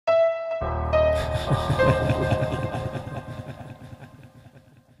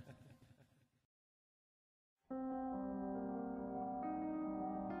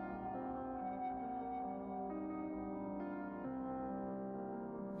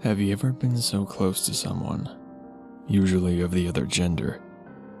Have you ever been so close to someone, usually of the other gender,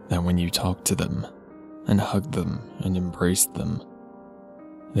 that when you talk to them and hug them and embrace them,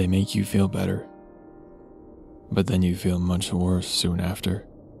 they make you feel better, but then you feel much worse soon after?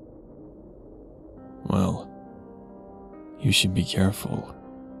 Well, you should be careful.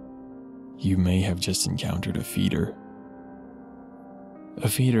 You may have just encountered a feeder. A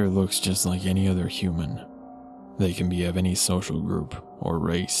feeder looks just like any other human. They can be of any social group or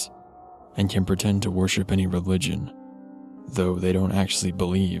race, and can pretend to worship any religion, though they don't actually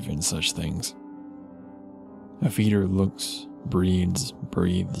believe in such things. A feeder looks, breeds,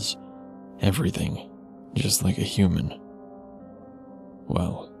 breathes, everything, just like a human.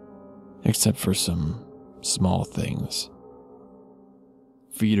 Well, except for some small things.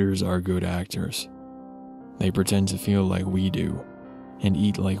 Feeders are good actors. They pretend to feel like we do, and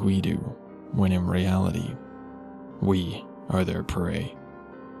eat like we do, when in reality, we are their prey.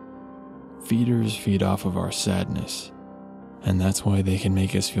 Feeders feed off of our sadness, and that's why they can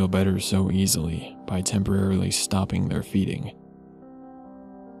make us feel better so easily by temporarily stopping their feeding.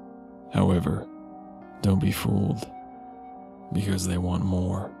 However, don't be fooled, because they want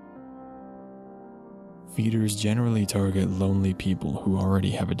more. Feeders generally target lonely people who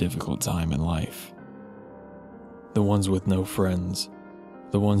already have a difficult time in life. The ones with no friends,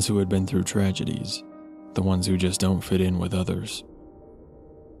 the ones who had been through tragedies, the ones who just don't fit in with others.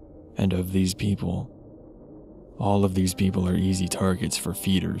 And of these people, all of these people are easy targets for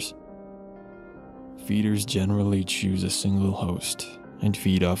feeders. Feeders generally choose a single host and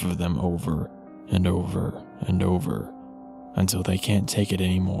feed off of them over and over and over until they can't take it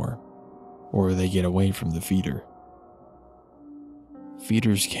anymore, or they get away from the feeder.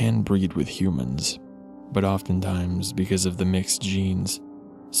 Feeders can breed with humans, but oftentimes, because of the mixed genes,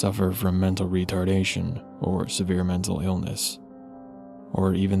 suffer from mental retardation or severe mental illness,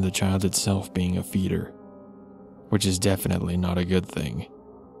 or even the child itself being a feeder, which is definitely not a good thing.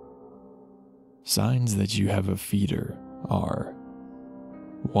 Signs that you have a feeder are: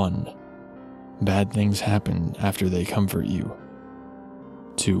 1. Bad things happen after they comfort you.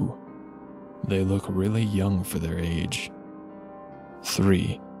 2. They look really young for their age.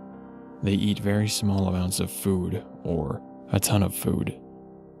 3. They eat very small amounts of food or a ton of food,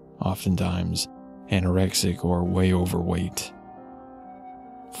 oftentimes anorexic or way overweight.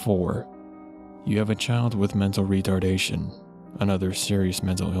 4. You have a child with mental retardation, another serious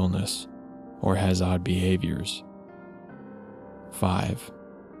mental illness, or has odd behaviors. 5.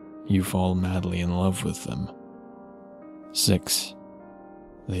 You fall madly in love with them. 6.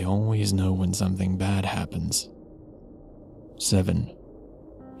 They always know when something bad happens. 7.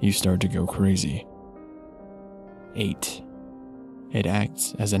 You start to go crazy. 8. It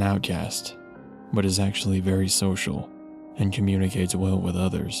acts as an outcast, but is actually very social and communicates well with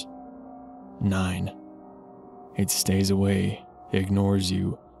others. 9. It stays away, ignores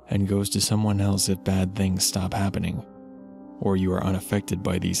you, and goes to someone else if bad things stop happening, or you are unaffected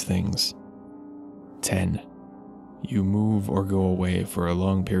by these things. 10. You move or go away for a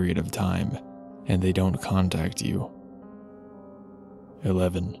long period of time, and they don't contact you.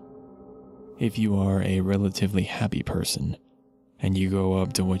 11. If you are a relatively happy person, and you go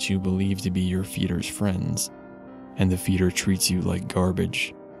up to what you believe to be your feeder's friends, and the feeder treats you like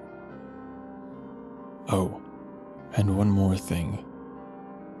garbage. Oh, and one more thing.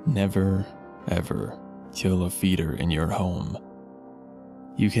 Never, ever kill a feeder in your home.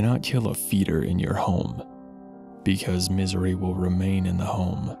 You cannot kill a feeder in your home, because misery will remain in the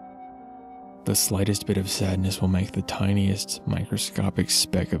home. The slightest bit of sadness will make the tiniest microscopic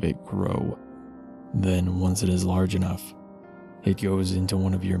speck of it grow. Then, once it is large enough, it goes into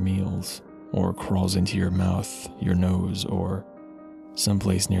one of your meals, or crawls into your mouth, your nose, or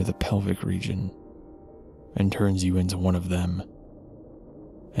someplace near the pelvic region, and turns you into one of them,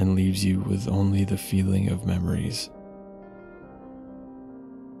 and leaves you with only the feeling of memories.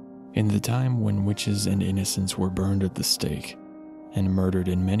 In the time when witches and innocents were burned at the stake, and murdered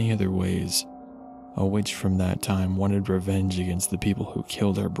in many other ways, a witch from that time wanted revenge against the people who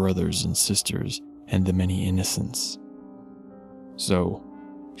killed her brothers and sisters and the many innocents. So,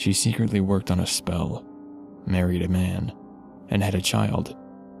 she secretly worked on a spell, married a man, and had a child,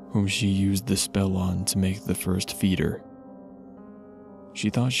 whom she used the spell on to make the first feeder. She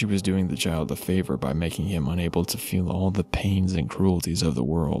thought she was doing the child a favor by making him unable to feel all the pains and cruelties of the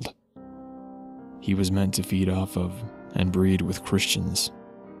world. He was meant to feed off of and breed with Christians.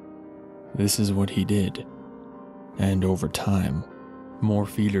 This is what he did, and over time, more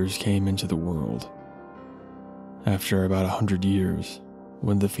feeders came into the world. After about 100 years,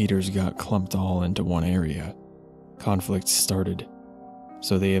 when the feeders got clumped all into one area, conflicts started,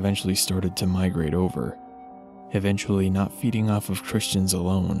 so they eventually started to migrate over, eventually not feeding off of Christians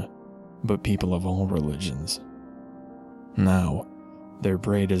alone, but people of all religions. Now, their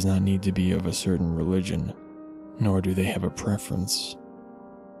prey does not need to be of a certain religion, nor do they have a preference.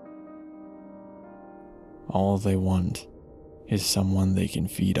 All they want is someone they can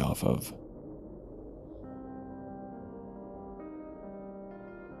feed off of.